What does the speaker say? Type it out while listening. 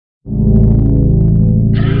Touch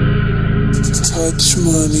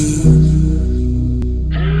money.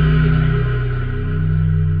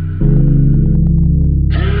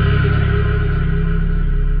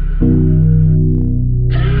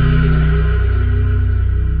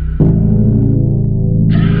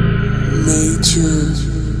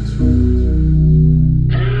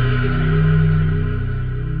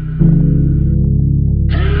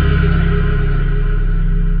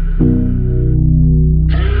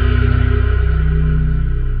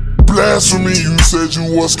 Blasphemy, you said you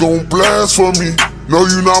was gon' blaspheme me. No,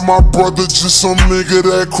 you not my brother, just some nigga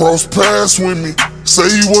that crossed paths with me. Say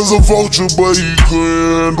he was a vulture, but he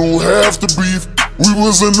couldn't handle half the beef. We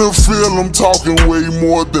was in the field, I'm talking way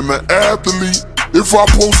more than an athlete. If I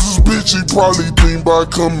post this bitch, he probably think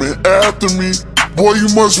about coming after me. Boy, you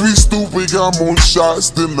must be stupid, got more shots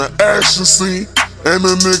than the action scene. And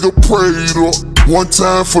a nigga prayed up one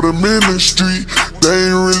time for the ministry. They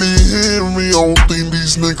ain't really hearing me, I don't think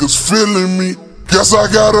these niggas feeling me. Guess I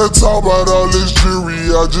gotta talk about all this jewelry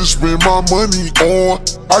I just spent my money on.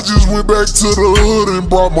 I just went back to the hood and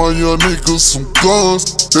brought my young niggas some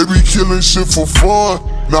guns. They be killing shit for fun.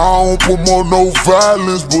 Now I don't promote no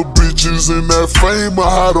violence, but bitches in that fame, I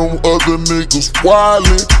had them other niggas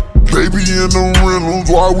wildin'. They be in them rentals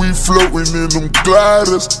while we floating in them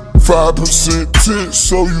gliders. 5% tint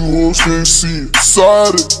so you hoes can't see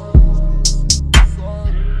inside it.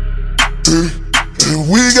 And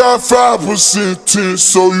we got 5% tint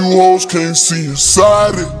so you hoes can't see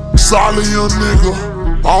inside it. Solid young nigga,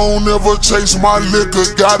 I don't ever chase my liquor.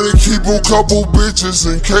 Gotta keep a couple bitches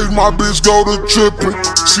in case my bitch go to trippin'.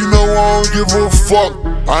 She know I don't give a fuck,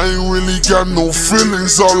 I ain't really got no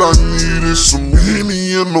feelings. All I need is some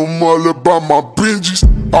Henny and I'm all about my Benjis.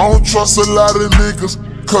 I don't trust a lot of niggas,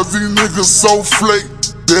 cause these niggas so flake.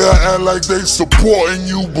 They'll act like they supporting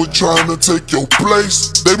you, but trying to take your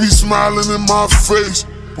place. They be smiling in my face,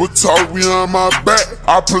 but talk behind my back.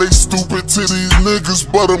 I play stupid to these niggas,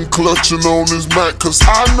 but I'm clutching on this Mac. Cause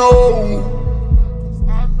I know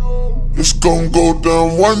it's gon' go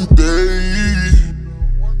down one day.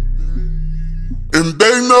 And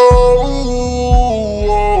they know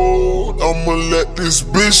I'ma let this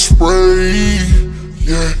bitch spray,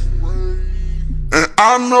 yeah. And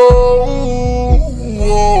I know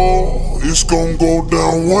it's gon' go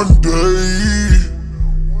down one day.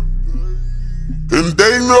 And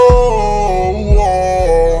they know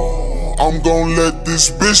I'm gon' let this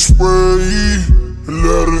bitch spray,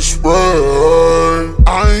 let it spray.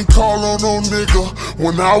 I ain't call on no nigga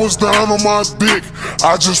when I was down on my dick.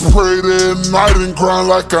 I just prayed at night and grind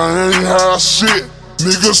like I ain't had shit.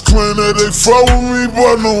 Niggas claim that they fuck with me,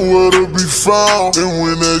 but nowhere to be found. And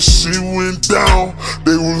when that shit went down,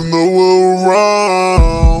 they was nowhere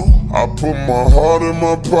around. I put my heart in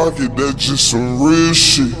my pocket, that's just some real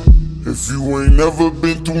shit. If you ain't never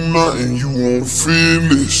been through nothing, you won't feel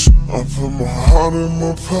this. I put my heart in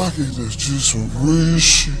my pocket, that's just some real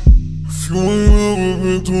shit. If you ain't never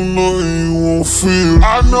been through nothing, you won't feel it.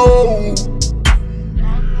 I know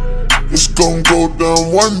it's gon' go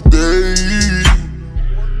down one day.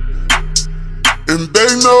 And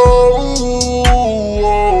they know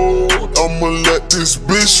I'ma let this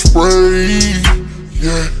bitch spray,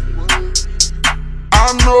 yeah.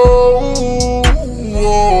 I know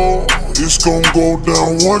it's gon' go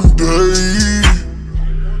down one day.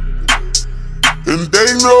 And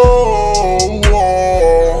they know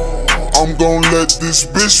I'm gon' let this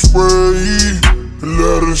bitch spray,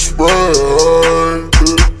 let it spray.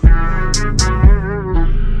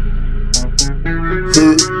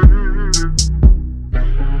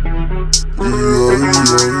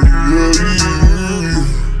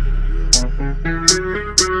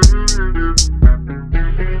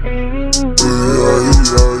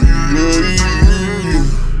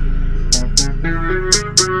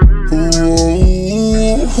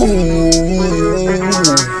 Ooh.